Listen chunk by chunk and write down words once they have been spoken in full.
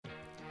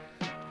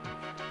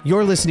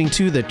You're listening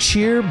to the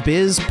Cheer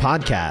Biz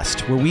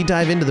Podcast, where we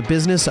dive into the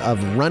business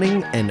of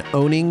running and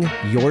owning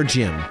your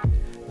gym.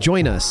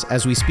 Join us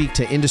as we speak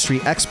to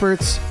industry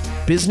experts,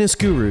 business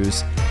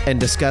gurus, and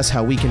discuss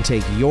how we can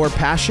take your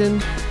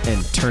passion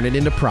and turn it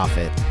into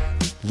profit.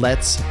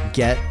 Let's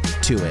get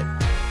to it.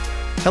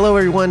 Hello,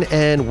 everyone,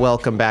 and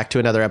welcome back to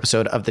another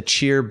episode of the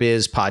Cheer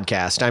Biz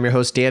Podcast. I'm your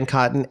host, Dan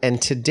Cotton,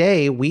 and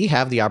today we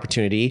have the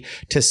opportunity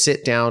to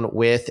sit down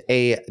with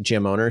a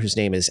gym owner whose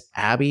name is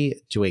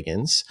Abby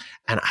Dwiggins.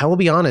 And I will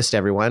be honest,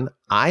 everyone,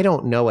 I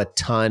don't know a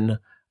ton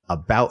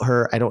about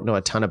her. I don't know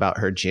a ton about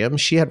her gym.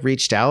 She had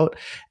reached out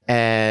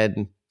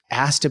and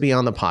asked to be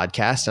on the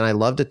podcast, and I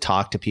love to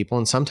talk to people.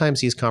 And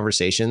sometimes these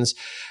conversations,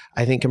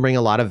 I think, can bring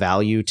a lot of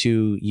value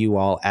to you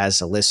all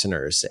as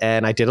listeners.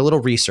 And I did a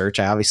little research.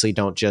 I obviously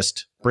don't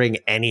just bring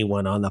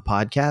anyone on the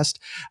podcast,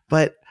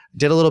 but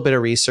did a little bit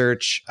of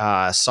research,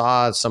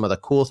 saw some of the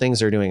cool things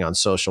they're doing on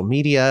social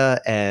media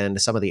and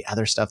some of the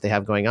other stuff they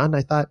have going on. And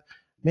I thought,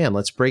 man,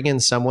 let's bring in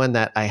someone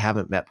that I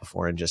haven't met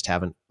before and just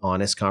have an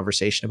honest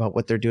conversation about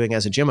what they're doing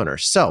as a gym owner.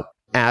 So,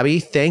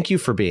 Abby, thank you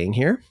for being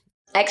here.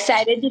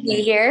 Excited to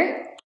be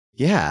here.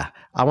 Yeah,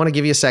 I want to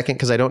give you a second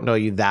because I don't know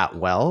you that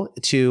well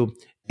to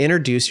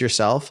introduce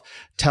yourself.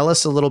 Tell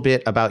us a little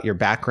bit about your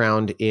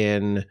background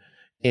in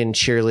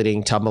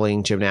cheerleading,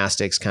 tumbling,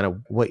 gymnastics, kind of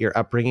what your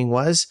upbringing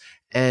was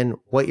and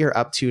what you're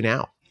up to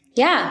now.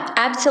 Yeah,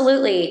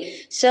 absolutely.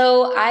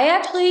 So I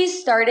actually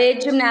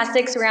started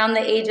gymnastics around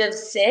the age of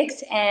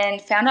 6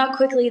 and found out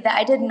quickly that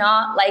I did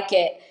not like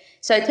it.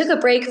 So I took a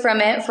break from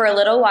it for a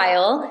little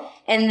while,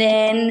 and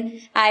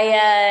then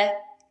I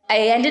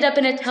ended up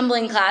in a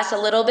tumbling class a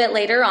little bit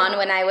later on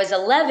when I was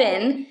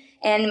 11.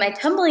 And my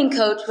tumbling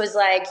coach was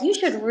like, you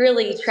should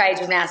really try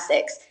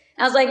gymnastics.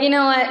 I was like, you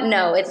know what?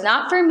 No, it's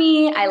not for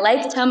me. I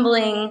like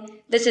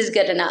tumbling. This is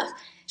good enough.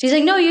 She's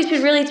like, no, you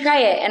should really try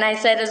it. And I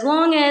said, as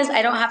long as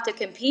I don't have to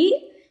compete,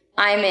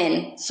 I'm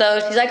in. So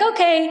she's like,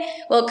 okay,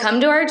 well,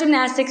 come to our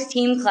gymnastics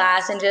team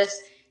class and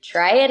just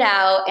try it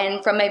out.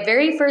 And from my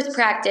very first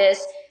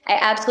practice, I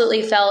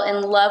absolutely fell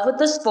in love with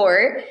the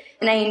sport.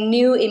 And I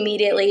knew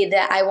immediately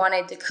that I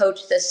wanted to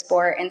coach this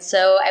sport. And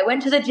so I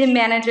went to the gym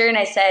manager and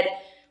I said,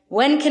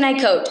 when can I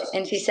coach?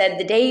 And she said,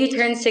 the day you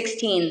turn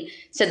 16.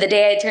 So the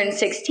day I turned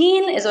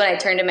 16 is when I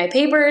turned in my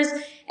papers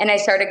and I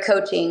started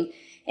coaching.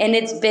 And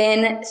it's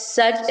been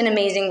such an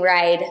amazing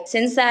ride.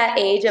 Since that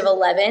age of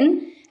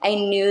 11, I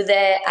knew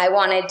that I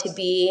wanted to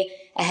be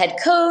a head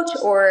coach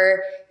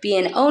or be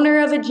an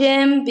owner of a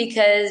gym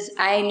because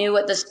I knew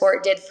what the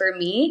sport did for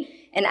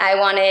me. And I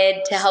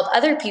wanted to help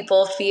other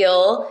people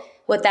feel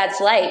what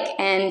that's like,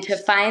 and to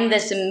find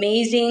this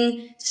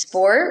amazing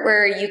sport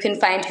where you can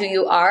find who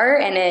you are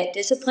and it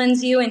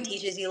disciplines you and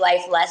teaches you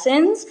life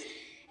lessons.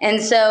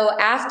 And so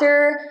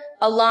after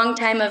a long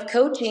time of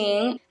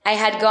coaching, I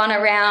had gone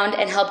around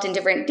and helped in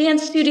different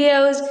dance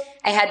studios.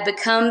 I had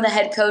become the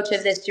head coach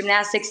of this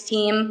gymnastics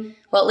team,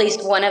 well, at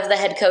least one of the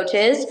head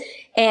coaches,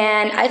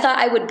 and I thought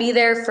I would be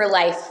there for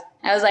life.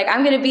 I was like,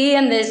 I'm going to be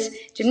in this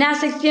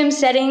gymnastics gym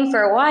setting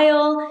for a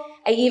while.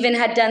 I even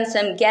had done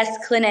some guest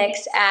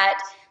clinics at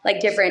like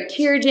different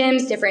cheer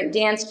gyms, different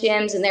dance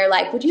gyms. And they're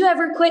like, would you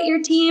ever quit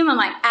your team? I'm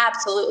like,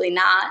 absolutely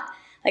not.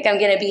 Like, I'm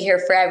going to be here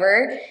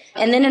forever.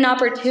 And then an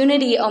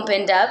opportunity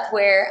opened up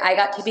where I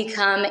got to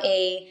become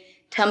a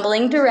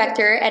tumbling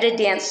director at a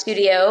dance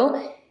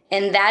studio.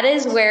 And that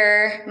is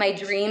where my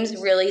dreams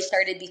really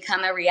started to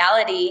become a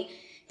reality,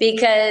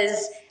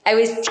 because I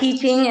was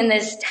teaching in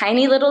this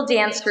tiny little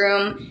dance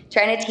room,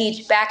 trying to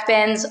teach back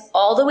bends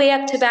all the way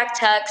up to back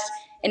tucks.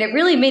 And it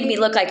really made me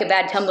look like a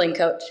bad tumbling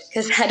coach,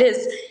 because that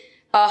is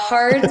a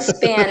hard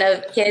span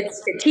of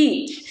kids to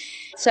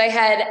teach. So I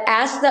had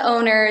asked the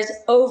owners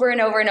over and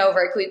over and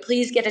over, could we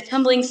please get a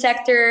tumbling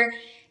sector?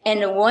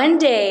 And one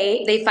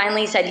day they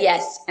finally said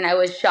yes, and I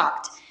was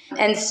shocked.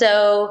 And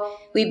so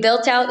we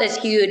built out this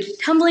huge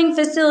tumbling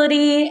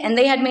facility, and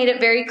they had made it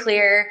very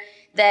clear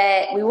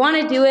that we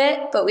want to do it,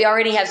 but we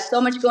already have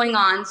so much going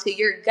on, so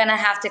you're going to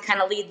have to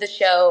kind of lead the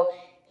show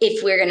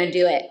if we're going to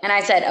do it. And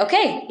I said,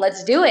 okay,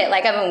 let's do it.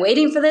 Like, I've been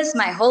waiting for this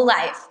my whole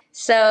life.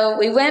 So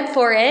we went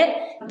for it.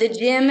 The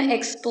gym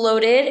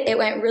exploded. It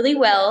went really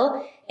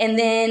well. And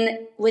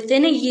then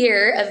within a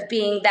year of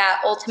being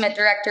that ultimate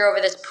director over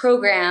this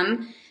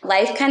program,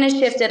 life kind of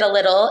shifted a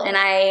little, and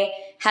I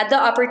had the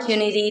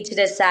opportunity to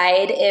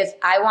decide if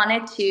I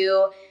wanted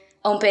to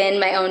open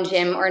my own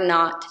gym or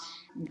not.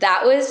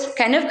 That was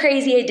kind of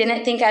crazy. I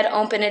didn't think I'd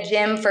open a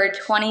gym for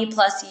 20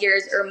 plus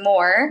years or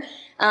more.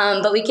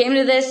 But we came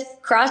to this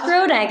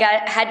crossroad, and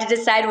I had to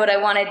decide what I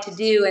wanted to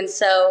do. And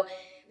so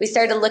we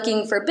started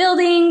looking for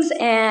buildings,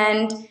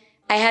 and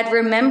I had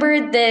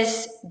remembered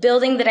this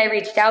building that I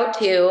reached out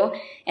to,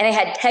 and I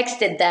had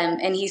texted them,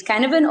 and he's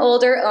kind of an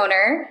older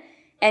owner,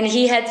 and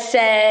he had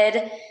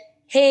said,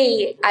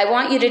 hey, I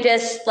want you to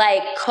just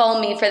call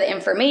me for the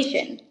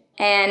information.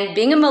 And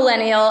being a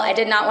millennial, I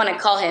did not want to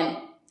call him.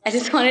 I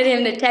just wanted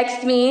him to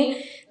text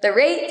me the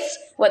rates,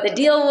 what the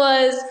deal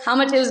was, how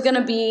much it was going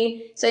to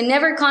be. So I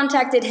never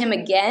contacted him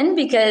again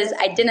because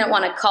I didn't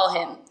want to call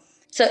him.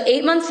 So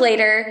 8 months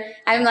later,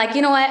 I'm like,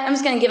 you know what? I'm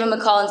just going to give him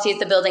a call and see if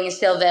the building is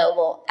still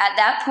available. At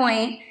that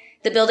point,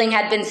 the building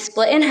had been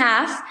split in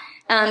half.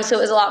 So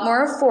it was a lot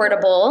more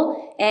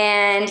affordable.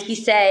 And he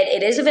said,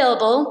 it is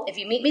available. If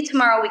you meet me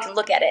tomorrow, we can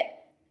look at it.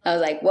 I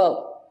was like,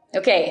 whoa,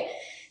 okay.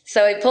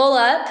 So I pull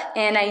up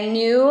and I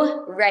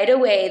knew right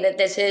away that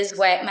this is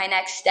what my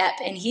next step.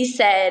 And he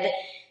said,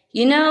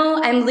 you know,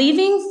 I'm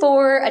leaving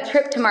for a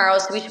trip tomorrow,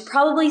 so we should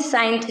probably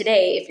sign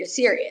today if you're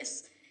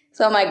serious.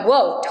 So I'm like,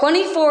 whoa,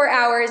 24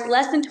 hours,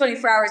 less than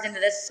 24 hours into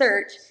this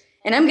search,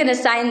 and I'm going to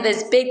sign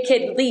this big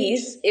kid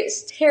lease. It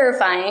was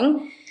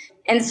terrifying.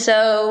 And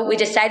so we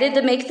decided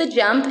to make the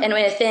jump, and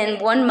within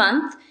 1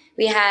 month,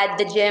 we had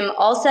the gym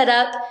all set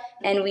up,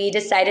 and we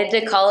decided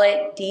to call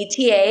it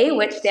DTA,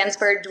 which stands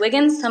for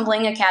Dwiggins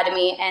Tumbling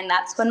Academy, and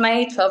that's when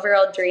my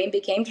 12-year-old dream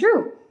became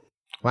true.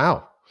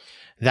 Wow.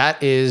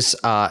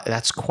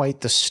 That's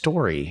quite the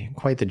story,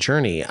 quite the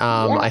journey.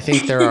 I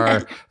think there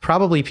are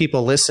probably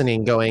people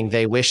listening going,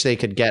 they wish they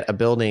could get a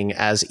building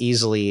as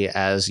easily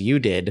as you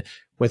did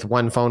with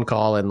one phone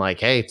call and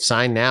like, hey,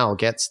 sign now,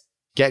 get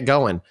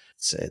going.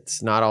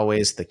 It's not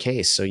always the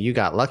case. So you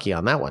got lucky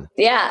on that one.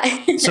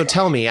 Yeah. So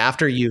tell me,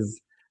 after you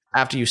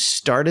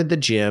started the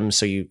gym,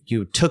 so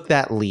you took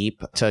that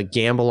leap to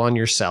gamble on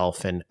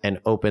yourself and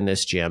open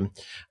this gym,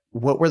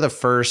 what were the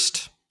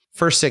first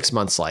 6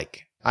 months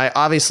like? I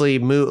obviously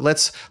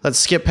let's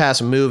skip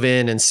past move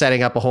in and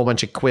setting up a whole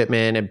bunch of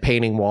equipment and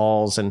painting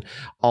walls and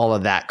all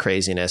of that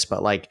craziness.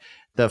 But like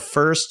the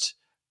first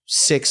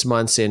 6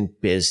 months in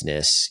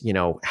business, you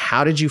know,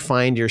 how did you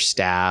find your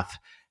staff?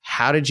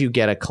 How did you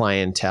get a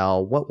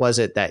clientele? What was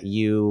it that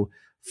you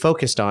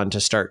focused on to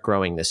start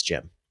growing this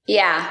gym?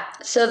 Yeah.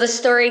 So the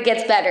story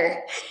gets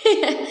better.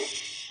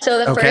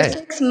 So the first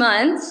 6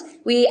 months,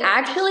 we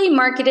actually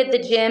marketed the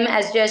gym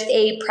as just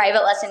a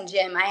private lesson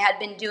gym. I had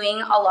been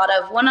doing a lot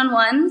of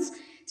one-on-ones.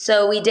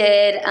 So we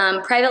did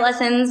private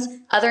lessons,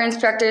 other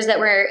instructors that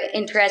were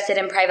interested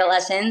in private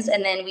lessons.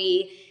 And then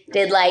we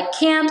did like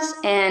camps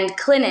and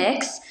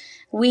clinics.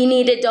 We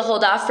needed to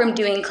hold off from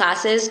doing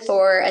classes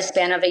for a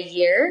span of a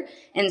year.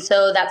 And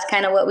so that's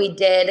kind of what we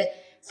did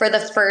for the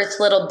first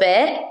little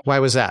bit. Why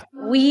was that?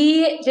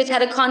 We just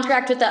had a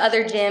contract with the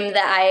other gym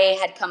that I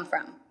had come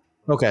from.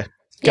 Okay.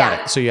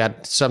 Got it. So you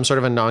had some sort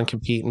of a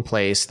non-compete in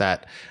place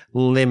that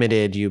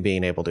limited you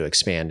being able to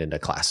expand into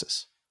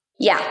classes.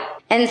 Yeah.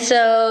 And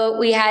so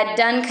we had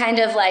done kind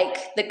of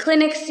like the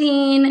clinic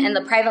scene and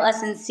the private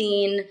lesson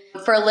scene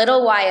for a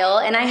little while.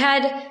 And I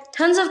had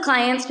tons of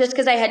clients just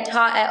because I had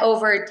taught at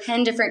over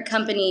 10 different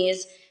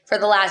companies for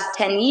the last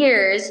 10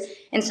 years.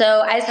 And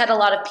so I just had a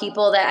lot of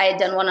people that I had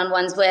done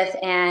one-on-ones with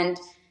and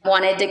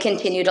wanted to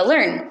continue to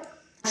learn.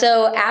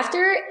 So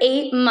after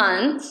 8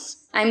 months,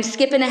 I'm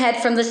skipping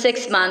ahead from the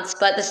 6 months,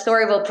 but the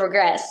story will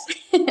progress.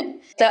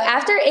 So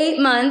after 8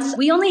 months,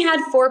 we only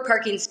had 4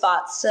 parking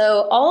spots.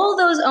 So all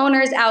those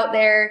owners out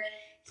there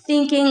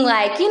thinking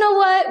like, you know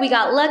what, we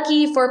got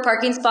lucky, 4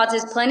 parking spots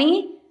is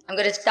plenty. I'm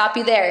going to stop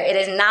you there. It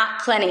is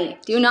not plenty.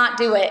 Do not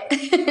do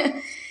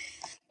it.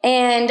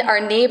 And our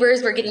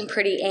neighbors were getting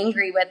pretty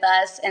angry with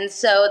us. And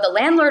so the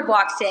landlord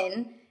walks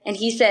in and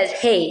he says,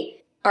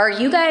 hey, how are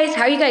you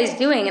guys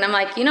doing? And I'm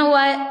like, you know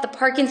what? The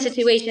parking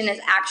situation is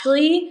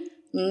actually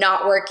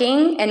not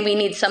working and we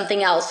need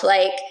something else.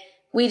 Like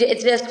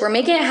we're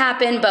making it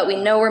happen, but we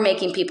know we're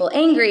making people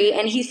angry.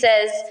 And he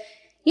says,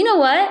 you know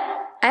what?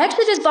 I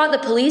actually just bought the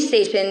police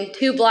station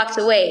 2 blocks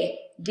away.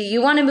 Do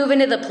you want to move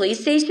into the police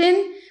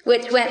station?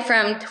 Which went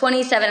from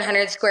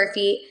 2,700 square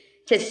feet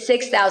to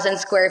 6,000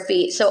 square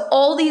feet. So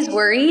all these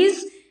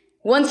worries,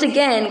 once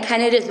again,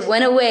 kind of just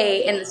went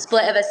away in the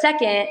split of a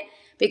second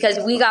because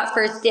we got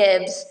first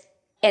dibs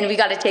and we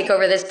got to take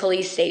over this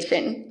police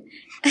station.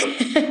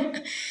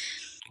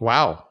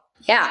 Wow.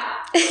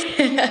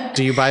 Yeah.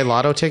 Do you buy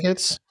lotto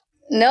tickets?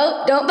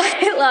 Nope, don't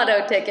buy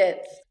lotto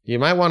tickets. You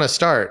might want to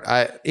start.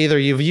 Either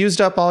you've used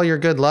up all your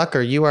good luck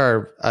or you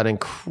are an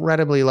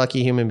incredibly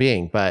lucky human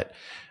being,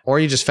 or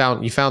you just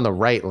found the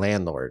right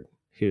landlord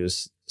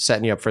who's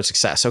setting you up for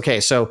success. Okay,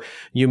 so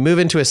you move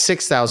into a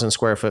 6,000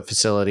 square foot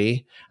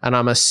facility, and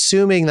I'm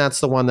assuming that's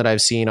the one that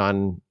I've seen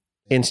on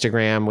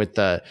Instagram with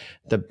the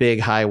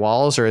big high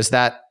walls, or is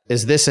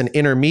this an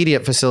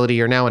intermediate facility?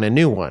 You're now in a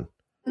new one.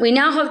 We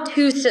now have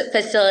 2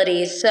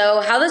 facilities.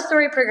 So how the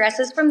story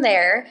progresses from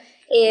there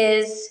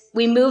is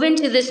we move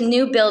into this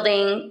new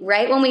building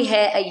right when we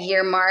hit a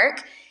year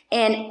mark,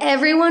 and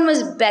everyone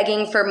was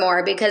begging for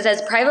more because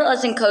as private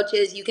lesson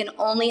coaches, you can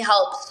only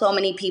help so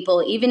many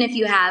people, even if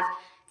you have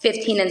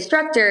 15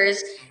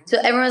 instructors. So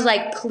everyone was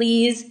like,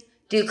 please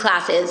do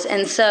classes.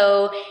 And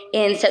so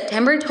in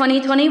September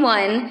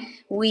 2021,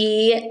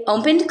 we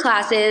opened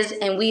classes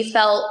and we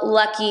felt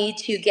lucky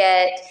to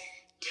get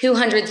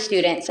 200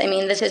 students. I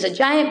mean, this is a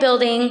giant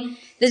building.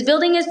 This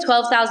building is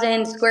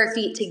 12,000 square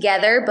feet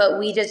together, but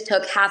we just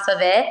took half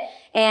of it.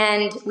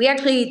 And we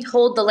actually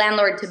told the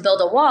landlord to build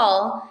a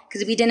wall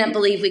because we didn't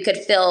believe we could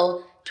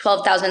fill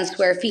 12,000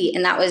 square feet.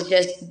 And that was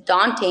just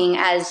daunting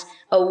as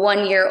a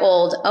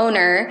 1-year-old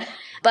owner.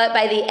 But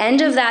by the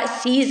end of that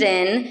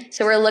season,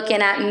 so we're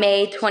looking at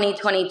May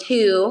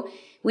 2022,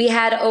 we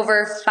had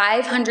over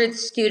 500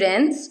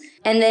 students.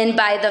 And then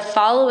by the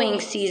following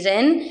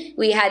season,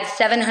 we had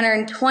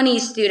 720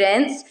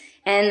 students.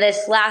 And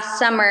this last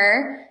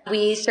summer,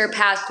 we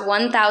surpassed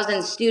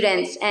 1,000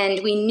 students.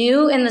 And we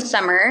knew in the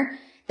summer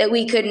that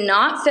we could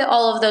not fit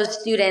all of those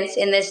students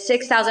in this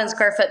 6,000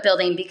 square foot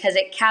building because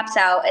it caps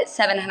out at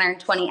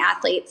 720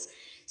 athletes.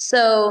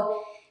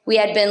 So we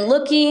had been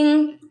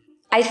looking.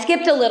 I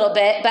skipped a little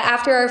bit, but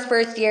after our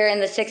first year in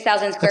the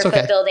 6,000 square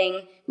foot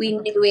building, we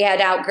knew we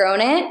had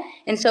outgrown it.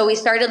 And so we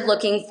started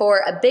looking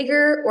for a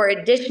bigger or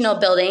additional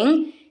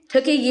building.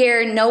 Took a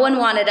year. No one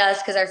wanted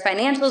us because our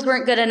financials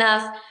weren't good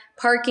enough.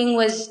 Parking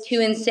was too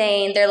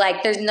insane. They're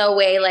like, there's no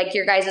way, like,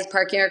 your guys'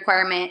 parking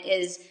requirement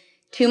is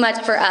too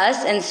much for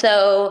us. And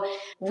so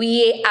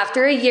we,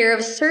 after a year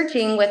of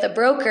searching with a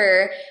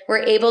broker, were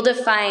able to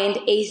find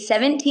a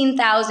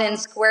 17,000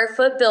 square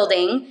foot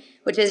building,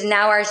 which is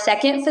now our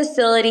second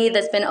facility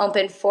that's been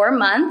open 4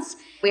 months.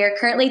 We are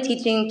currently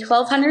teaching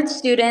 1,200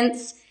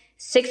 students,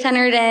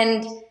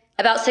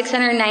 about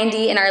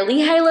 690 in our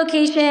Lehigh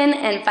location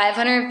and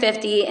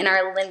 550 in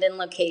our Linden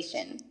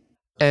location.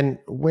 And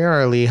where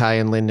are Lehigh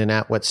and Linden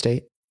at? What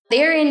state?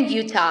 They're in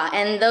Utah,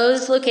 and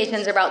those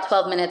locations are about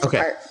 12 minutes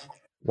apart.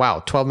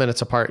 Wow, 12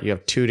 minutes apart. You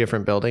have two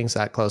different buildings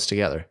that close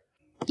together.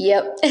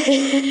 Yep.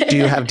 Do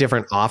you have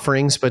different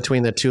offerings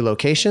between the two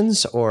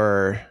locations,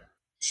 or?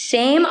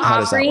 Same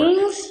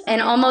offerings,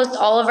 and almost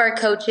all of our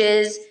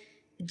coaches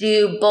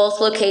do both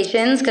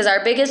locations because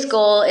our biggest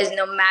goal is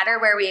no matter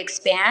where we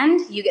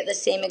expand, you get the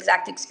same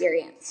exact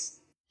experience.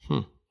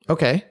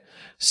 Okay.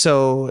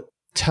 So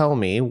tell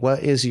me,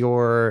 what is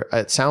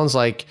it sounds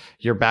like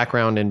your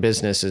background in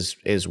business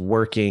is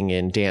working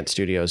in dance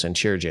studios and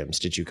cheer gyms.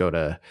 Did you go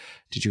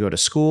to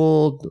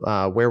school?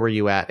 Where were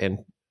you at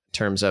in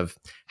terms of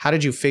how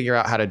did you figure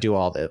out how to do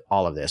all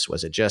of this?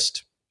 Was it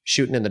just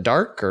shooting in the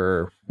dark,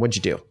 or what'd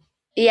you do?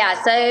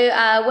 Yeah, so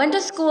I went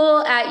to school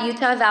at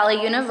Utah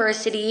Valley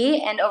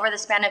University, and over the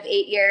span of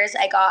 8 years,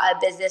 I got a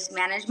business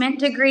management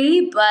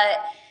degree, but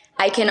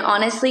I can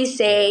honestly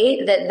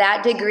say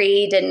that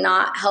degree did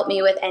not help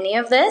me with any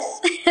of this.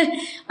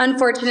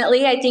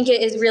 Unfortunately, I think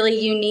it is really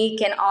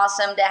unique and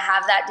awesome to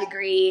have that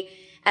degree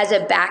as a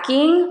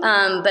backing,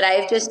 but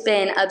I've just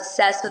been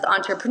obsessed with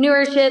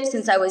entrepreneurship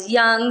since I was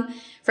young,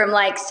 from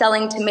like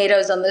selling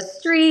tomatoes on the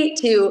street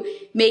to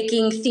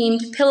making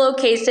themed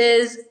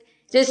pillowcases,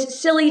 just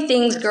silly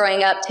things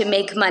growing up to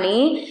make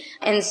money.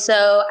 And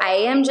so I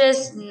am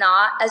just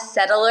not a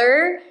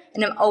settler,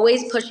 and I'm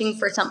always pushing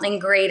for something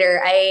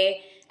greater. I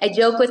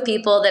joke with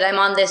people that I'm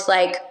on this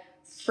like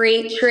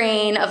freight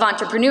train of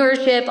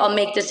entrepreneurship. I'll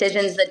make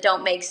decisions that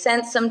don't make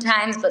sense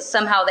sometimes, but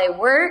somehow they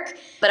work.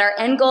 But our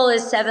end goal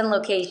is 7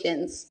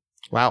 locations.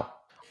 Wow.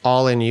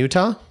 All in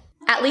Utah?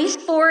 At least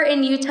 4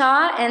 in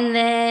Utah. And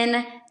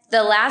then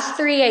the last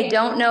 3, I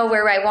don't know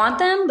where I want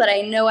them, but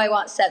I know I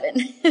want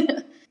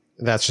 7.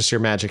 That's just your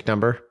magic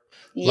number?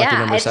 Yeah,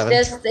 number 7?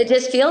 it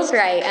just feels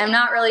right. I'm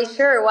not really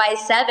sure why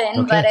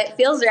 7, but it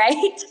feels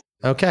right.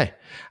 Okay.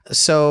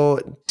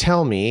 So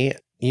tell me,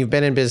 you've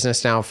been in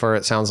business now for,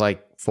 it sounds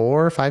like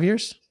 4 or 5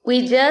 years?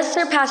 We just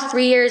surpassed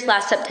 3 years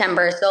last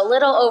September, so a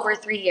little over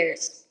 3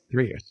 years.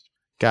 3 years.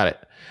 Got it.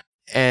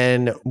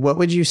 And what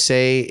would you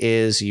say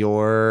is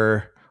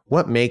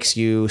what makes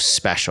you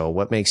special?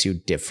 What makes you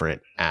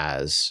different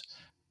as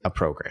a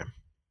program?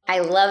 I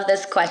love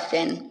this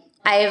question.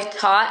 I've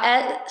taught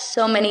at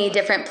so many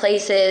different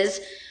places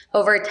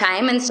over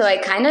time, and so I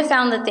kind of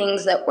found the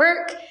things that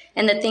work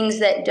and the things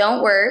that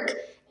don't work.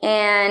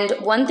 And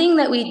one thing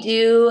that we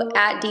do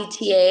at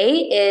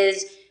DTA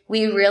is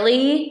we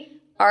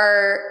really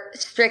are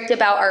strict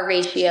about our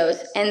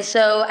ratios. And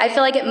so I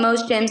feel like at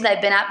most gyms that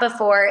I've been at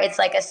before, it's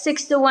like a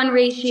 6-to-1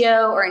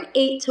 ratio or an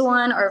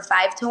 8-to-1 or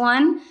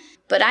 5-to-1.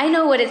 But I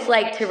know what it's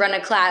like to run a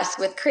class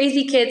with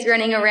crazy kids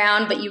running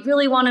around, but you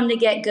really want them to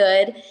get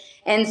good.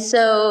 And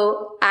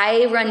so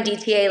I run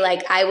DTA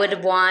like I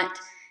would want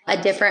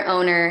a different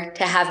owner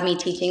to have me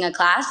teaching a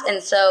class.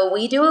 And so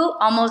we do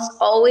almost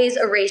always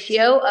a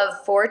ratio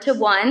of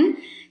 4-to-1.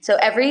 So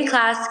every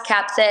class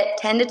caps at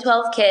 10 to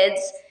 12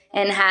 kids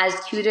and has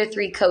 2 to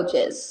 3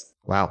 coaches.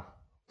 Wow.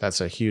 That's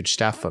a huge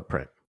staff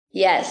footprint.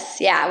 Yes.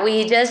 Yeah.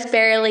 We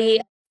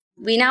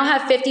now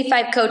have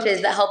 55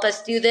 coaches that help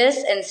us do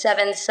this and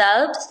 7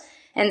 subs.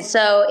 And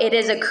so it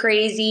is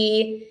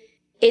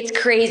it's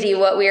crazy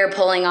what we are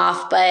pulling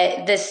off,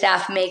 but the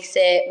staff makes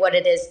it what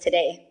it is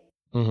today.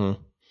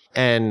 Mm-hmm.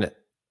 And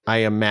I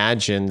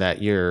imagine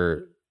that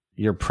your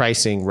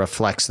pricing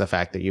reflects the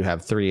fact that you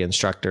have 3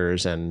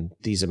 instructors and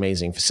these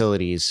amazing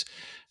facilities.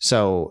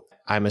 So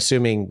I'm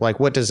assuming, like,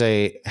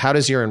 how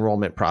does your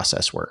enrollment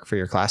process work for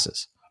your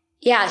classes?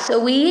 Yeah, so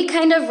we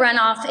kind of run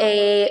off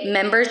a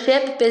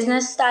membership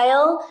business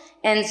style.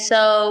 And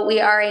so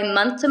we are a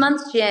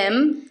month-to-month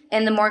gym,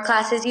 and the more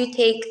classes you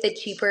take, the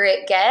cheaper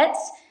it gets.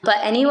 But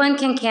anyone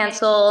can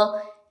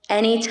cancel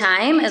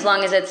anytime as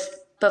long as it's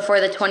before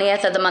the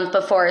 20th of the month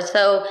before.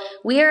 So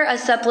we are a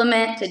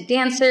supplement to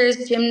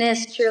dancers,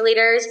 gymnasts,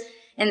 cheerleaders.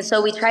 And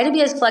so we try to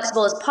be as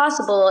flexible as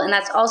possible. And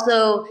that's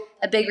also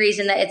a big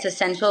reason that it's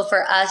essential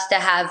for us to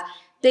have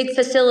big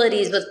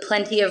facilities with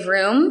plenty of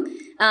room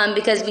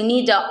because we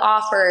need to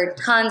offer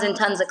tons and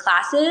tons of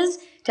classes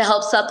to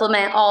help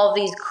supplement all of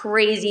these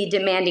crazy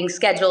demanding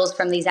schedules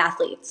from these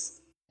athletes.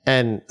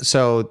 And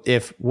so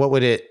if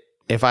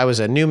I was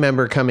a new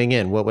member coming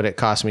in, what would it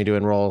cost me to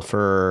enroll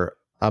for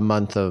a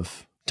month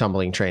of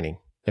tumbling training?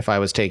 If I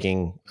was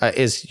taking,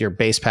 is your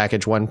base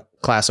package one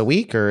class a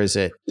week or is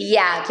it?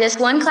 Yeah, just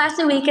one class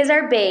a week is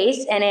our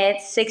base and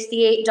it's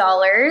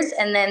 $68.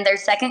 And then their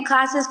second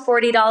class is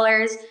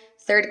 $40,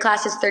 third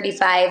class is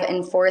 $35,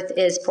 and fourth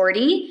is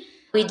 $40.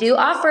 We do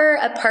offer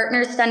a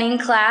partner stunning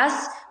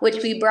class,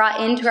 which we brought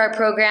into our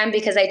program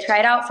because I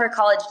tried out for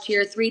college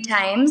cheer 3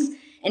 times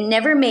and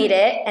never made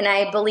it. And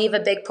I believe a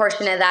big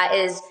portion of that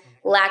is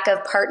lack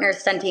of partner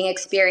stunting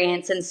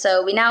experience. And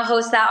so we now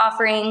host that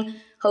offering,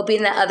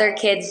 hoping that other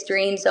kids'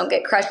 dreams don't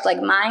get crushed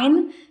like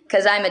mine,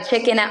 because I'm a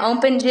chicken at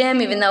Open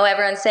Gym, even though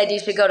everyone said you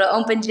should go to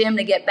Open Gym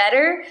to get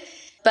better.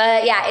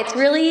 But yeah, it's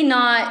really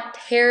not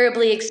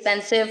terribly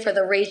expensive for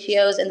the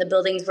ratios and the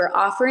buildings we're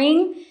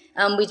offering.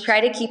 We try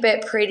to keep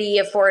it pretty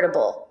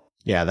affordable.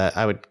 Yeah, that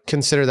I would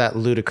consider that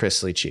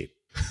ludicrously cheap.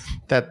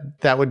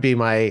 That would be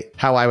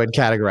how I would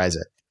categorize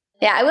it.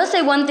 Yeah, I will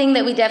say one thing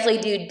that we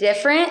definitely do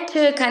different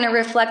to kind of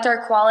reflect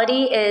our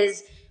quality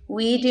is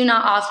we do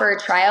not offer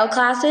trial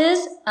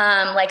classes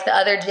like the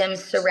other gyms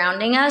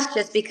surrounding us,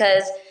 just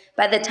because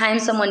by the time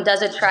someone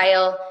does a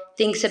trial,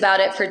 thinks about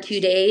it for 2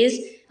 days,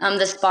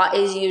 the spot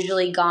is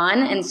usually gone.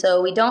 And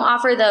so we don't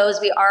offer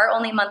those. We are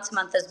only month to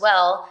month as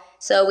well.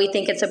 So we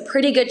think it's a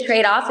pretty good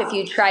trade-off if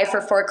you try for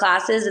 4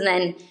 classes and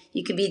then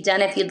you could be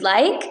done if you'd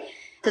like.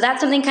 So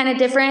that's something kind of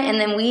different. And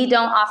then we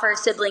don't offer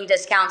sibling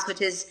discounts, which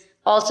is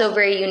also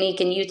very unique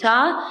in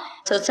Utah.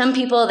 So some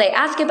people, they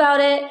ask about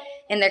it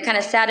and they're kind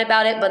of sad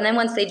about it. But then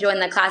once they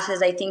join the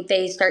classes, I think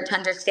they start to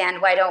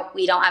understand why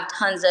we don't have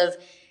tons of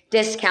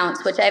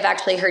discounts, which I've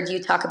actually heard you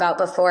talk about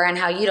before and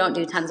how you don't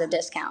do tons of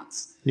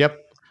discounts. Yep.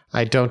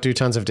 I don't do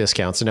tons of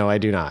discounts. No, I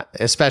do not.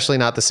 Especially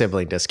not the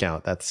sibling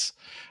discount. That's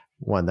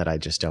one that I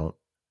just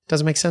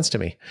doesn't make sense to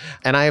me.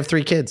 And I have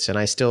 3 kids and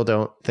I still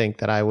don't think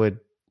that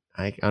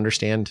I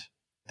understand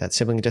that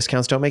sibling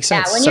discounts don't make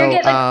sense.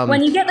 Yeah,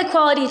 when you get the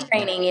quality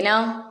training, you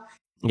know?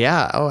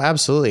 Yeah. Oh,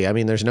 absolutely. I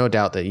mean, there's no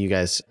doubt that you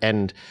guys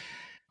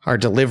are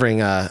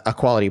delivering a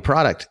quality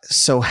product.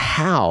 So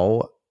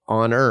how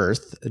on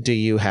earth do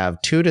you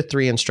have 2 to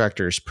 3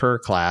 instructors per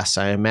class?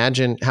 I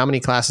imagine, how many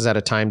classes at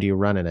a time do you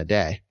run in a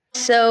day?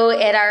 So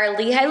at our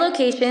Lehigh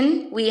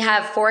location, we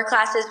have 4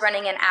 classes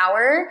running an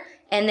hour.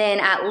 And then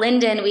at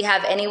Linden, we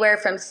have anywhere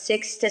from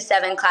 6 to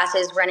 7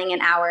 classes running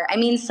an hour. I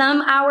mean,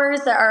 some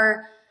hours that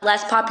are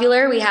less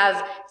popular, we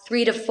have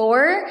 3 to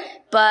 4,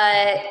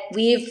 but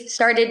we've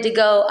started to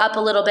go up a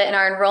little bit in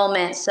our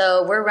enrollment.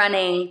 So we're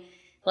running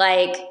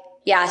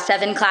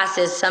 7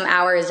 classes some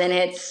hours. And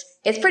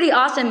it's pretty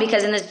awesome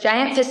because in this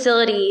giant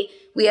facility,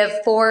 we have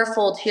 4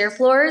 full cheer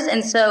floors.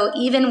 And so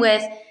even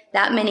with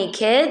that many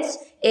kids,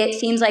 it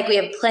seems like we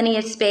have plenty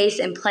of space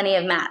and plenty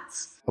of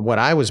mats. What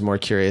I was more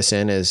curious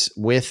in is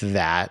with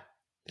that,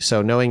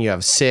 so knowing you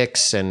have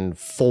 6 and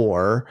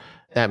 4,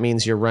 that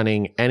means you're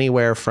running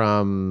anywhere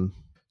from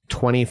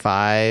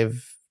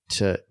 25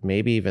 to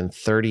maybe even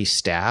 30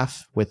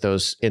 staff with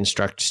those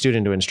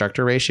student to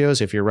instructor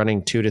ratios if you're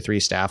running 2 to 3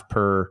 staff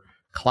per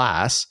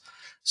class.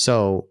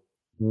 So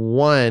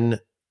 1,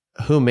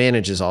 who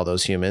manages all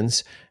those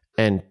humans?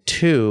 And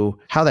 2,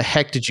 how the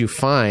heck did you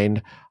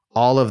find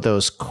all of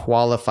those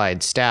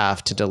qualified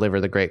staff to deliver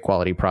the great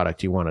quality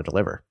product you want to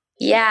deliver?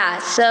 Yeah.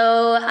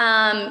 So,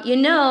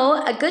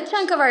 a good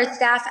chunk of our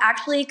staff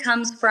actually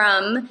comes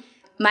from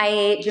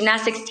my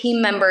gymnastics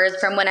team members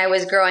from when I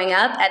was growing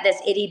up at this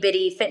itty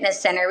bitty fitness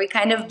center. We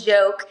kind of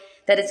joke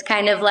that it's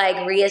kind of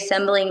like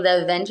reassembling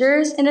the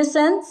Avengers in a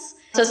sense.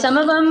 So some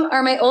of them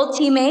are my old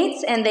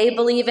teammates and they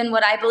believe in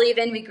what I believe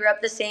in. We grew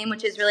up the same,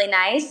 which is really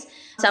nice.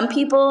 Some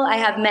people I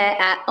have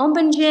met at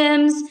open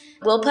gyms.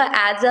 We'll put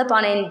ads up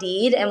on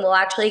Indeed and we'll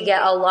actually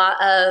get a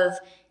lot of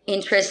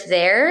interest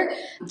there.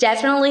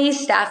 Definitely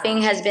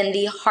staffing has been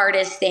the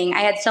hardest thing.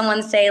 I had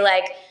someone say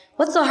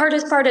what's the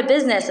hardest part of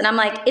business? And I'm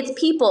like, it's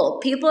people.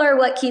 People are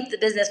what keep the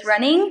business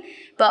running,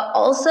 but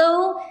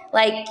also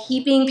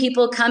keeping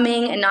people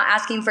coming and not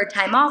asking for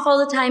time off all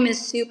the time is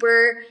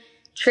super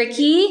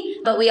tricky.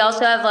 But we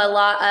also have a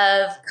lot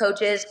of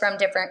coaches from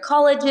different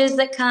colleges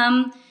that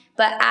come.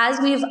 But as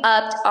we've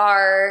upped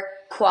our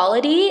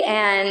quality,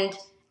 and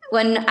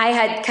when I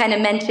had kind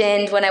of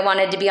mentioned when I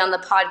wanted to be on the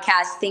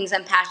podcast, things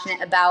I'm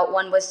passionate about,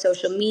 one was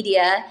social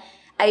media.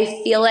 I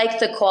feel like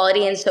the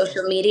quality in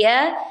social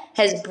media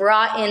has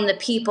brought in the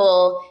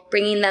people,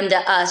 bringing them to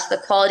us, the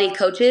quality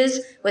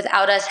coaches,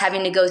 without us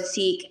having to go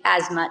seek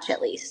as much,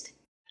 at least.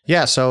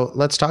 Yeah. So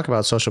let's talk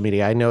about social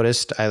media. I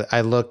noticed,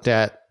 I looked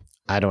at,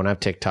 I don't have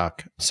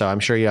TikTok, so I'm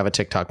sure you have a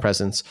TikTok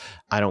presence.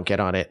 I don't get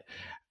on it.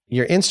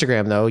 Your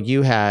Instagram, though,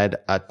 you had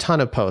a ton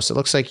of posts. It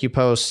looks like you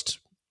post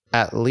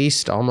at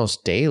least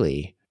almost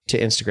daily to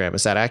Instagram.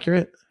 Is that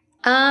accurate?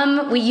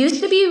 We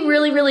used to be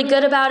really, really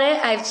good about it.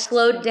 I've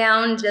slowed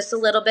down just a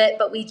little bit,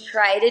 but we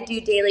try to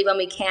do daily when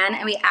we can.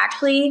 And we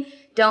actually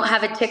don't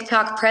have a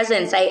TikTok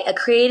presence. I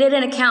created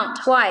an account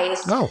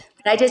twice, but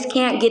I just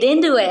can't get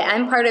into it.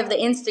 I'm part of the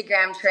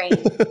Instagram train.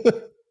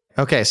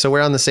 Okay, so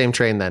we're on the same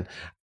train then.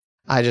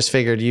 I just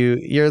figured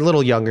you're a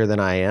little younger than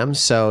I am,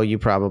 so you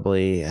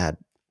probably had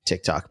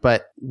TikTok.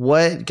 But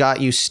what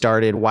got you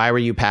started? Why were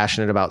you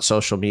passionate about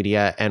social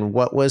media? And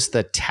what was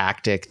the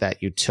tactic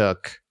that you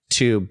took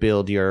to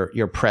build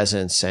your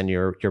presence and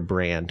your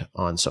brand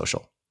on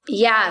social?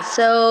 Yeah,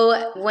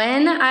 so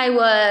when I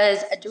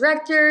was a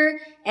director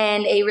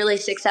and a really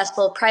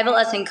successful private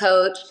lesson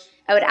coach,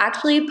 I would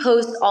actually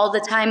post all the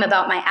time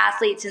about my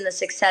athletes and the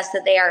success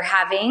that they are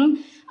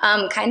having,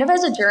 kind of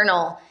as a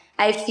journal.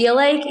 I feel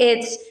like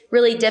it's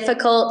really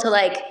difficult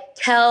to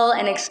tell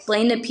and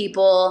explain to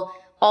people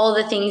all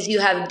the things you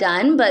have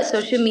done, but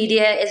social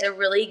media is a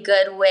really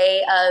good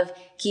way of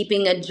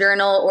keeping a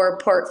journal or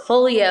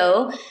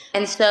portfolio.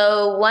 And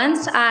so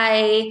once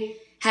I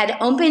had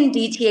opened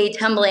DTA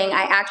Tumbling,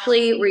 I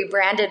actually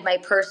rebranded my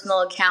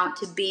personal account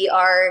to be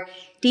our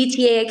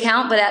DTA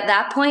account, but at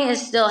that point it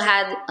still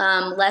had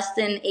less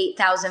than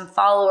 8,000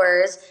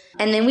 followers.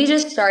 And then we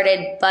just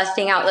started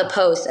busting out the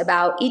posts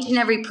about each and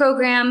every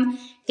program,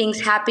 things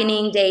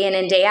happening day in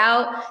and day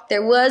out.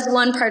 There was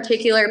one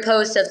particular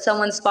post of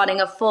someone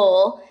spotting a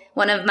foal,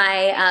 one of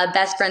my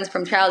best friends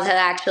from childhood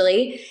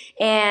actually.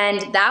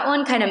 And that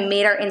one kind of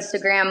made our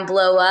Instagram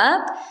blow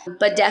up,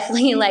 but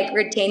definitely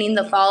retaining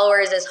the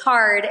followers is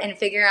hard and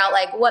figuring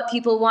out what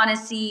people want to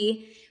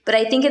see. But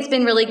I think it's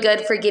been really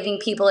good for giving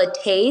people a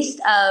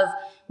taste of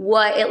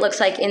what it looks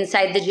like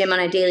inside the gym on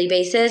a daily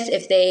basis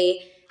if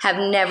they have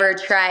never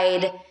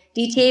tried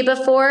DTA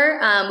before.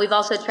 We've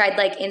also tried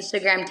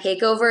Instagram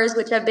takeovers,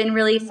 which have been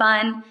really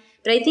fun.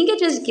 But I think it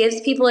just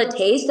gives people a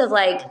taste of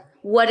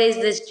what is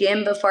this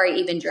gym before I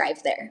even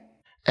drive there.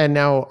 And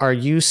now, are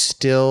you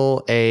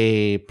still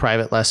a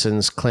private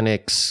lessons,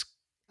 clinics,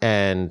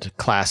 and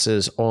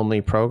classes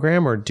only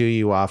program, or do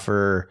you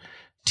offer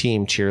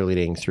team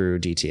cheerleading through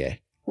DTA?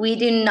 We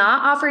do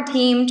not offer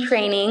team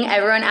training.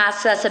 Everyone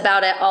asks us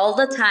about it all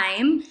the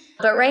time.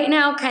 But right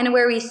now, kind of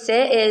where we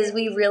sit is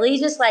we really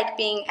just like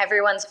being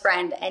everyone's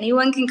friend.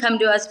 Anyone can come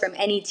to us from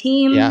any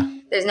team. Yeah.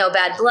 There's no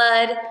bad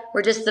blood.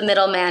 We're just the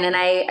middleman, and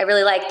I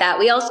really like that.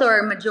 We also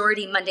are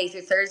majority Monday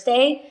through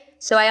Thursday.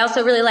 So I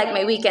also really like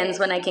my weekends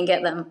when I can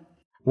get them.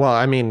 Well,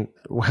 I mean,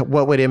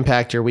 what would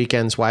impact your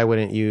weekends? Why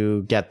wouldn't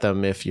you get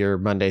them if you're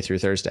Monday through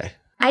Thursday?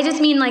 I just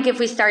mean if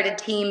we start a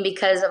team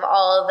because of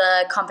all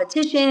the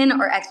competition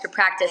or extra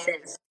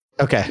practices.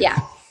 Okay. Yeah.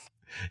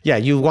 Yeah,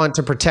 you want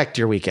to protect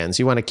your weekends.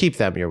 You want to keep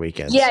them your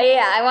weekends. Yeah.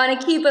 I want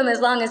to keep them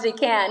as long as we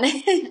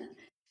can.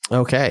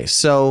 Okay.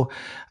 So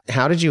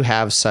how did you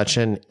have such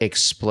an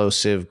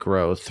explosive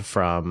growth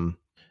from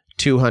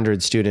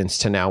 200 students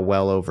to now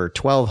well over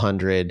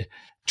 1,200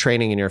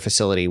 training in your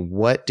facility?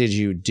 What did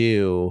you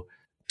do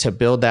to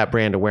build that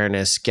brand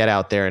awareness, get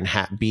out there and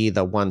be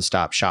the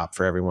one-stop shop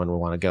for everyone who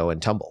want to go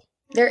and tumble?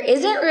 There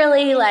isn't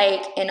really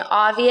an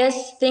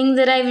obvious thing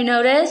that I've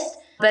noticed,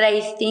 but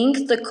I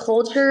think the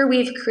culture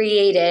we've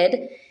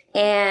created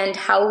and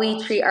how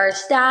we treat our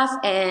staff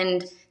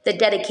and the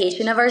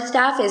dedication of our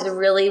staff is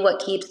really what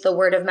keeps the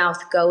word of mouth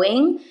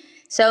going.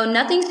 So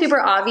nothing super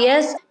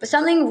obvious, but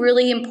something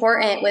really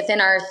important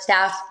within our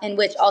staff, and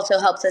which also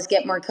helps us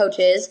get more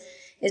coaches,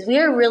 is we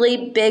are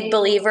really big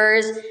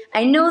believers.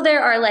 I know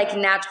there are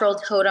natural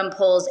totem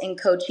poles in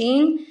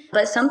coaching,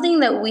 but something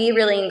that we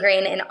really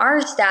ingrain in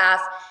our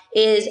staff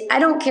is I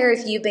don't care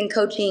if you've been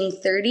coaching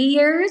 30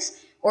 years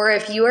or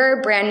if you are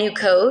a brand new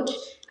coach,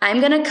 I'm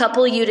going to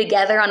couple you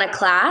together on a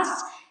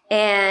class,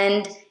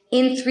 and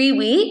in 3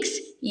 weeks,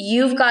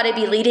 you've got to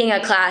be leading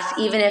a class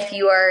even if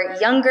you are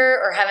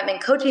younger or haven't been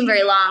coaching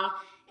very long.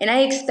 And I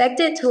expect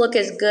it to look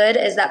as good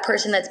as that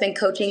person that's been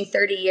coaching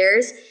 30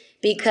 years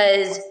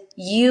because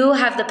you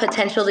have the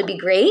potential to be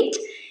great.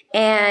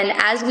 And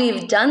as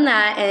we've done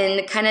that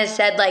and kind of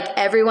said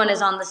everyone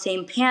is on the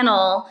same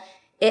panel,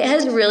 it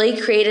has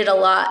really created a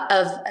lot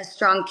of a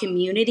strong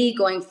community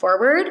going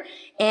forward.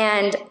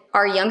 And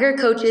our younger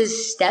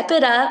coaches step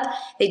it up.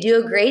 They do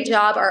a great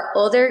job. Our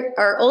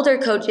older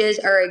coaches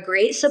are a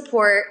great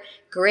support,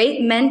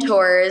 great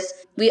mentors.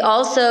 We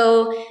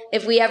also,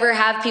 if we ever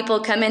have people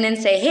come in and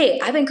say, hey,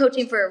 I've been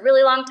coaching for a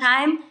really long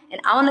time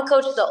and I want to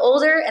coach the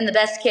older and the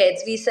best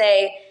kids, we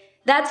say,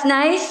 that's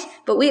nice,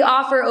 but we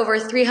offer over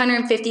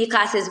 350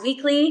 classes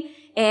weekly,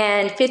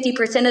 and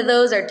 50% of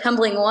those are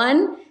tumbling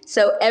one.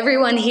 So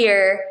everyone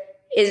here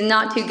is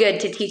not too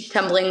good to teach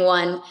tumbling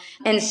one.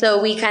 And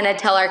so we kind of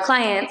tell our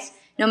clients,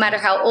 no matter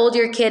how old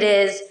your kid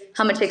is,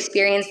 how much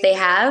experience they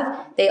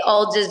have, they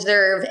all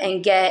deserve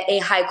and get a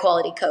high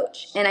quality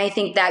coach. And I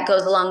think that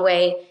goes a long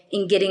way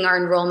in getting our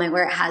enrollment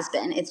where it has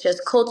been. It's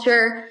just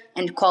culture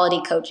and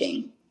quality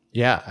coaching.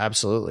 Yeah,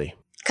 absolutely.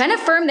 Kind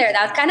of firm there.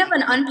 That's kind of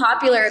an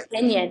unpopular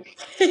opinion.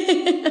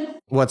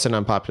 What's an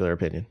unpopular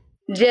opinion?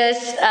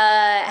 Just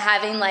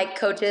having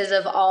coaches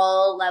of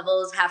all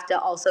levels have to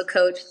also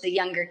coach the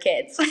younger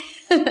kids.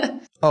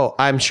 Oh,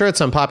 I'm sure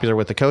it's unpopular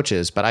with the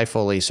coaches, but I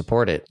fully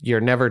support it. You're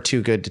never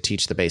too good to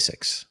teach the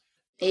basics.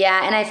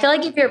 Yeah. And I feel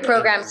like if your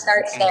program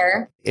starts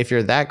there, If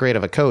you're that great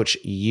of a coach,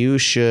 you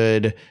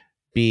should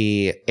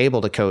be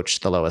able to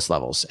coach the lowest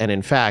levels. And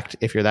in fact,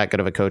 if you're that good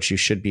of a coach, you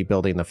should be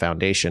building the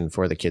foundation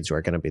for the kids who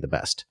are going to be the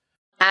best.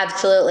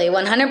 absolutely.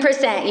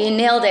 100%. You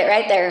nailed it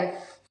right there.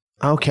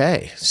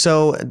 Okay.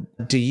 So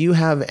do you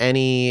have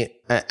any,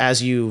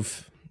 as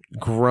you've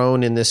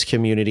grown in this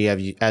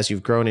community, as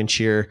you've grown in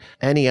cheer,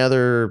 any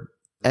other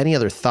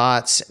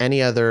thoughts,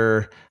 any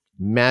other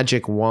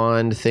magic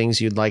wand things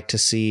you'd like to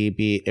see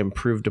be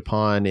improved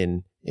upon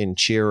in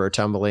cheer or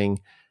tumbling?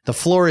 The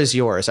floor is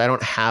yours. I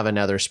don't have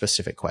another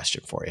specific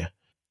question for you.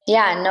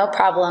 Yeah, no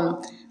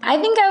problem.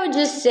 I think I would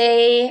just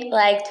say,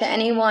 like, to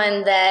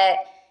anyone that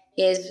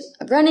is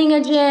running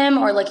a gym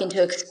or looking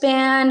to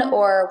expand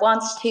or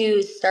wants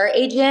to start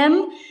a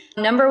gym,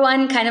 number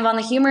one, kind of on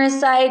the humorous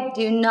side,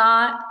 do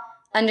not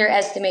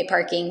underestimate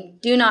parking.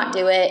 Do not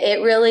do it.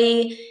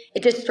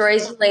 It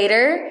destroys you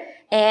later.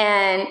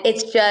 And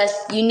it's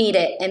just, you need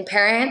it. And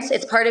parents,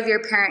 it's part of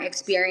your parent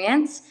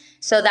experience.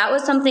 So that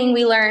was something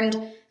we learned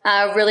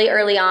really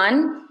early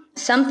on.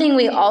 Something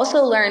we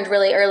also learned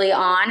really early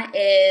on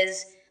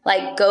is,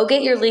 like, go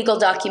get your legal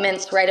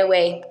documents right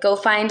away. Go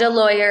find a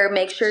lawyer,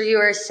 make sure you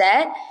are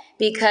set,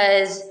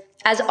 because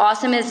as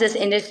awesome as this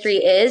industry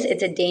is,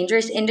 it's a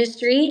dangerous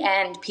industry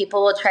and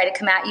people will try to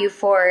come at you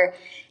for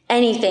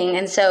anything.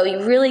 And so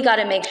you really got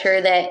to make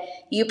sure that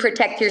you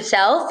protect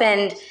yourself.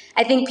 And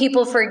I think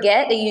people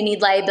forget that you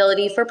need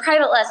liability for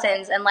private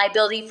lessons and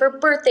liability for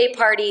birthday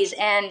parties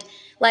and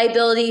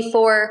liability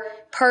for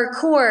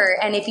parkour.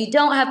 And if you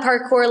don't have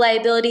parkour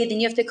liability, then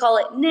you have to call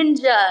it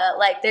ninja.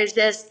 Like, there's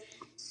just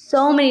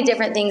so many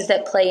different things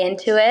that play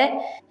into it.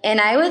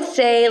 And I would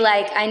say,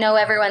 like, I know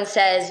everyone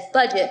says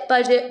budget,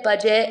 budget,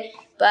 budget,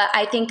 but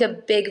I think a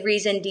big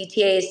reason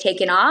DTA is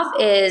taken off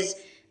is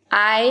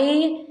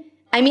I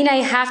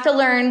have to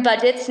learn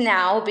budgets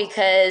now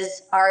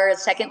because our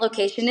second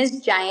location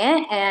is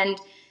giant and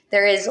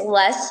there is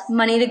less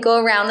money to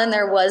go around than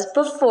there was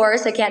before.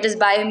 So I can't just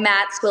buy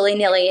mats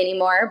willy-nilly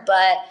anymore.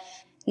 But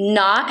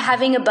not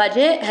having a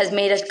budget has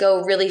made us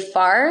go really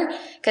far,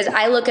 because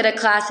I look at a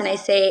class and I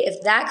say,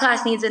 if that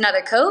class needs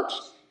another coach,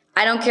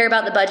 I don't care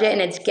about the budget,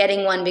 and it's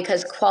getting one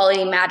because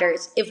quality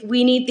matters. If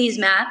we need these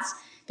mats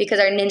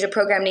because our ninja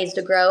program needs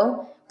to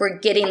grow, we're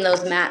getting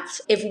those mats.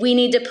 If we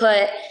need to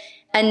put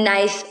a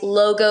nice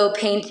logo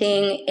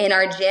painting in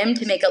our gym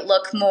to make it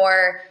look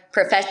more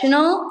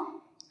professional,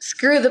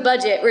 screw the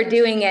budget, we're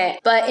doing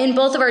it. But in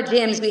both of our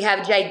gyms, we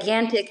have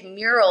gigantic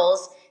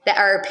murals that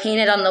are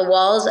painted on the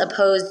walls,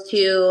 opposed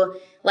to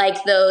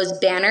like those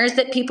banners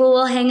that people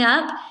will hang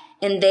up.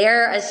 And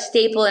they're a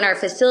staple in our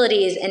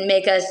facilities and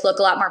make us look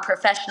a lot more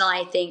professional,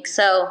 I think.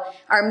 So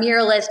our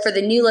muralist for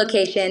the new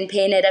location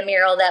painted a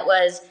mural that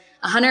was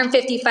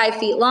 155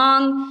 feet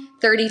long,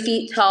 30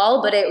 feet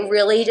tall, but it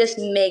really just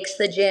makes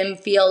the gym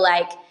feel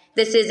like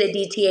this is a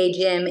DTA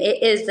gym.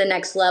 It is the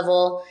next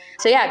level.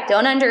 So yeah,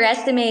 don't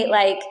underestimate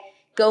like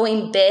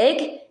going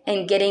big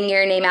and getting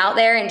your name out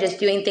there and just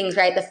doing things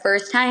right the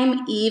first time,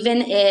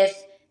 even if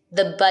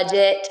the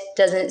budget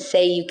doesn't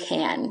say you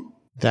can.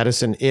 That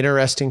is an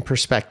interesting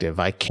perspective.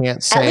 I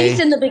can't say, at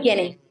least in the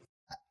beginning.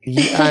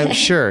 I'm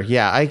sure.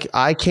 Yeah,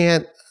 I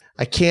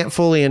can't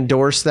fully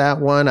endorse that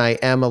one. I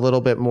am a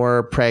little bit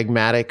more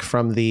pragmatic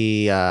from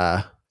the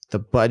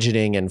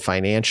budgeting and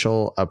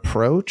financial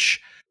approach.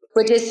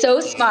 Which is so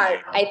smart.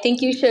 I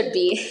think you should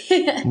be.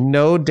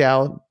 No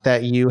doubt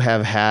that you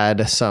have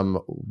had some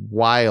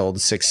wild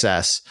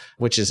success,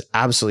 which is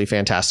absolutely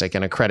fantastic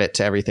and a credit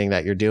to everything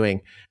that you're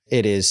doing.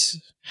 It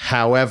is,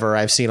 however,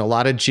 I've seen a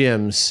lot of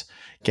gyms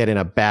get in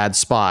a bad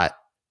spot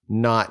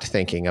not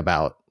thinking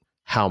about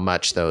how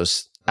much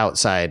those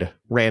outside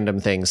random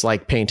things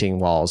like painting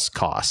walls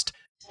cost.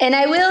 And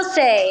I will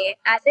say,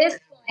 at this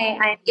point,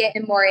 I'm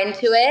getting more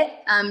into it.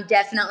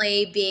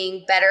 Definitely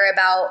being better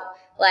about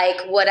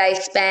like what I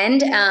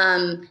spend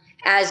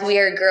as we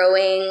are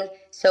growing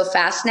so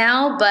fast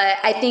now. But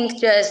I think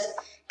just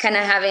kind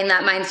of having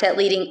that mindset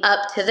leading up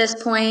to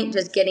this point,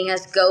 just getting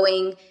us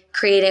going,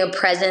 creating a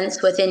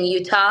presence within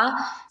Utah,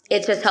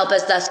 it's just helped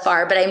us thus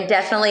far. But I'm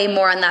definitely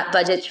more on that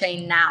budget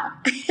train now.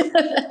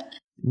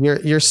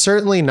 You're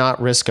certainly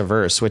not risk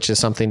averse, which is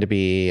something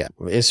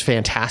is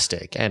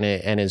fantastic and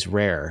is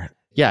rare.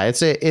 Yeah,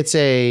 it's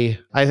a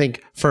I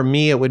think for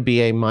me it would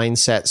be a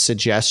mindset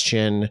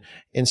suggestion.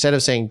 Instead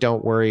of saying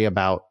don't worry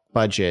about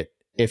budget,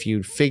 if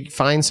you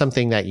find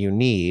something that you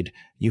need,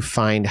 you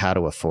find how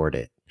to afford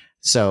it.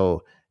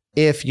 So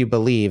if you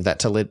believe that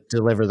to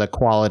deliver the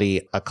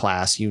quality a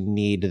class, you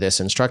need this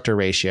instructor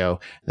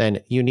ratio, then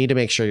you need to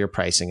make sure your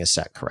pricing is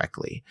set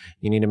correctly.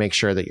 You need to make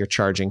sure that you're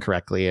charging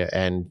correctly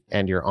and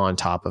you're on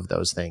top of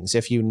those things.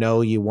 If you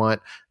know you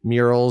want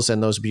murals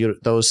and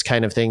those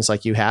kind of things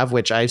like you have,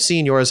 which I've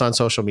seen yours on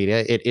social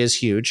media, it is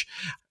huge.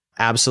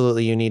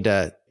 Absolutely, you need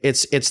to.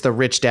 It's the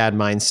rich dad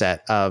mindset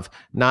of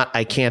not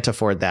I can't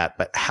afford that,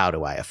 but how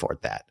do I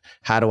afford that?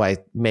 How do I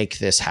make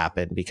this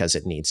happen because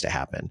it needs to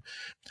happen?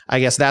 I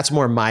guess that's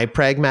more my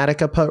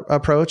pragmatic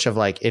approach of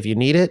like, if you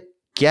need it,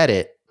 get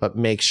it, but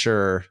make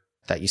sure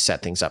that you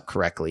set things up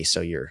correctly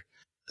so you're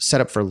set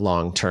up for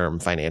long-term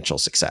financial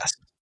success.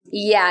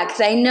 Yeah,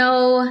 because I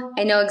know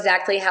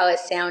exactly how it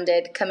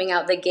sounded coming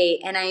out the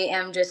gate, and I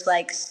am just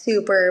like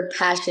super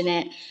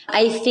passionate.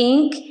 I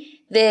think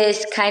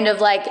this kind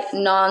of like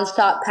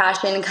nonstop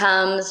passion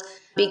comes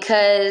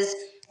because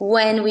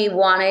when we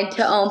wanted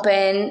to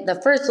open the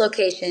first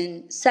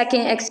location,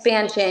 second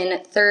expansion,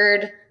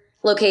 third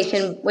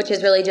location, which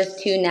is really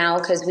just 2 now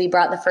because we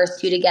brought the first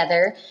 2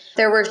 together,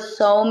 there were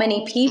so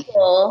many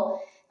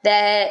people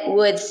that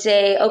would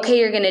say, okay,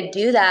 you're going to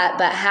do that,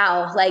 but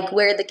how? Like,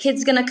 where are the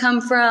kids going to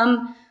come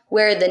from?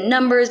 Where are the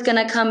numbers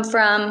going to come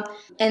from?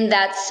 And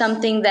that's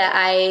something that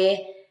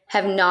I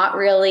have not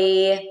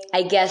really,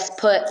 I guess,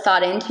 put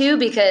thought into,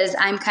 because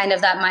I'm kind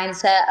of that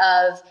mindset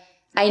of,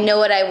 I know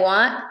what I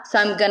want, so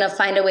I'm going to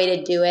find a way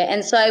to do it.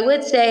 And so I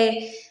would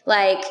say,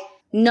 like,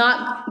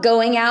 not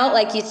going out,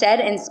 like you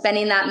said, and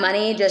spending that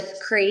money just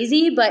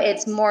crazy, but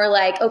it's more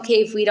like,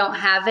 okay, if we don't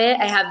have it,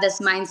 I have this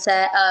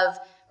mindset of,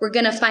 we're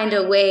going to find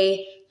a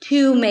way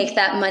to make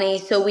that money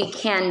so we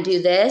can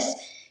do this,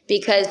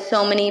 because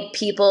so many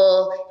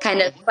people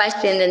kind of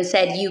questioned and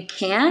said, you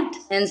can't.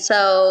 And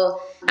so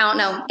I don't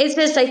know. It's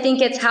just, I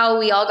think it's how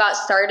we all got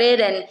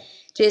started, and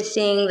just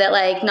seeing that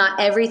like not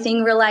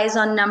everything relies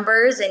on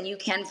numbers, and you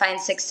can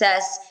find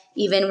success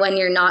even when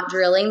you're not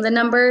drilling the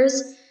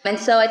numbers. And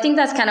so I think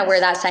that's kind of where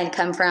that side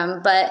come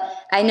from. But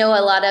I know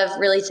a lot of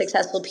really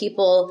successful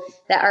people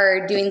that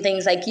are doing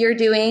things like you're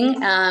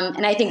doing.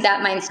 And I think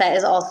that mindset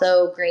is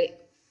also great.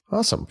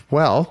 Awesome.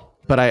 Well,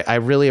 but I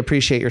really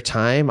appreciate your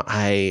time.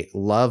 I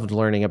loved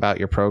learning about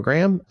your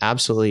program.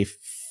 Absolutely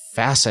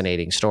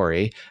fascinating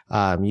story.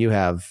 You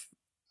have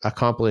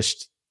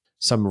accomplished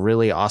some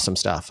really awesome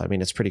stuff. I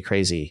mean, it's pretty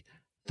crazy,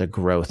 the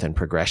growth and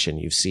progression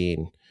you've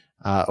seen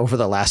over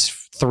the last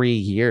 3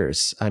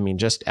 years. I mean,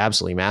 just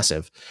absolutely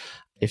massive.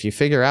 If you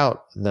figure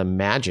out the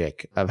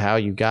magic of how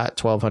you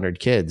got 1,200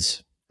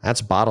 kids,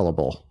 that's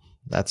bottleable.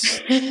 That's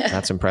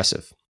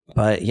impressive.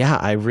 But yeah,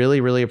 I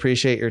really, really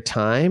appreciate your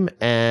time,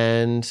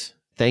 and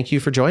thank you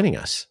for joining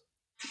us.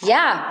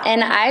 Yeah.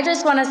 And I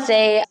just want to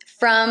say,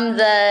 from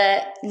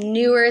the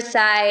newer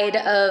side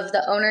of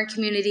the owner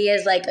community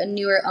as like a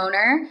newer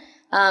owner,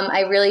 I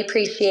really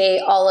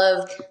appreciate all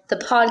of the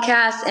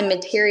podcasts and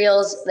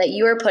materials that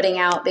you are putting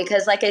out,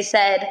 because like I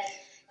said,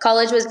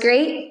 college was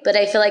great, but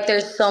I feel like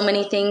there's so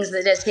many things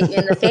that just hit you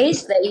in the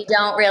face that you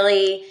don't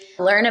really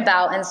learn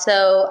about. And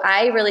so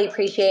I really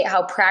appreciate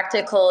how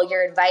practical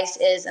your advice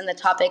is and the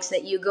topics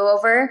that you go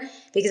over,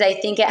 because I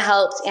think it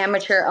helps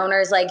amateur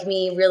owners like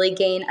me really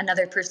gain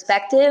another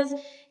perspective.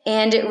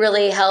 And it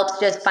really helps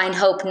just find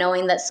hope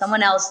knowing that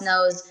someone else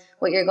knows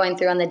what you're going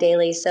through on the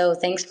daily. So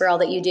thanks for all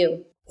that you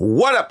do.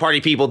 What up,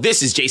 party people?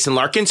 This is Jason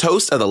Larkins,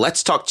 host of the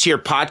Let's Talk Cheer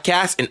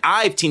podcast, and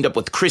I've teamed up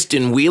with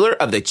Kristen Wheeler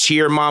of the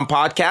Cheer Mom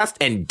podcast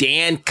and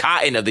Dan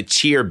Cotton of the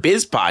Cheer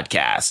Biz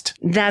podcast.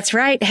 That's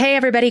right. Hey,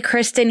 everybody,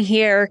 Kristen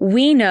here.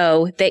 We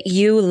know that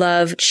you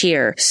love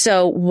cheer,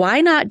 so why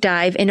not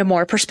dive into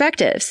more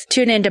perspectives?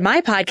 Tune into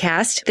my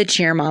podcast, the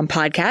Cheer Mom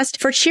podcast,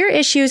 for cheer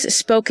issues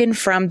spoken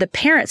from the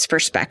parent's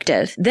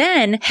perspective.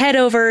 Then head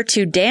over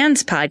to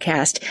Dan's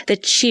podcast, the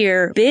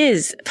Cheer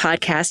Biz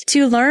podcast,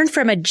 to learn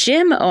from a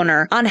gym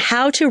owner on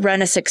how to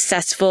run a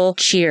successful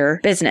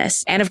cheer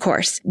business. And of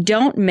course,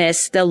 don't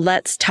miss the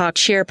Let's Talk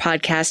Cheer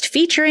podcast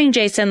featuring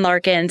Jason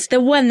Larkins, the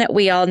one that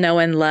we all know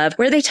and love,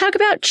 where they talk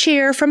about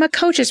cheer from a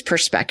coach's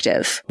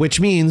perspective.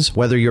 Which means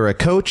whether you're a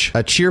coach,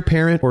 a cheer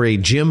parent, or a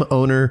gym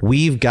owner,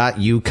 we've got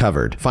you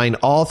covered. Find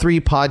all 3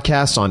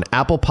 podcasts on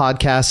Apple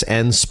Podcasts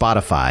and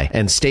Spotify,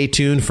 and stay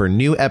tuned for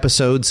new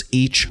episodes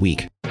each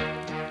week.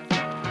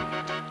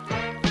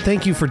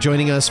 Thank you for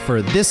joining us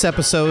for this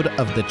episode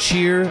of the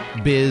Cheer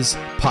Biz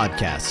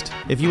podcast.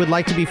 If you would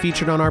like to be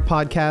featured on our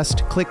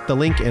podcast, click the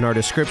link in our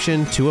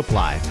description to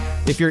apply.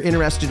 If you're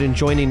interested in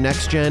joining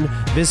NextGen,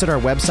 visit our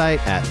website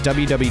at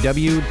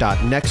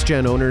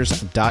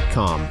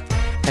www.nextgenowners.com.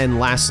 And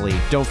lastly,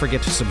 don't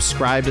forget to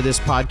subscribe to this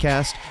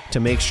podcast to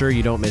make sure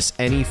you don't miss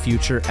any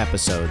future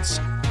episodes.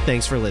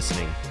 Thanks for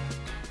listening.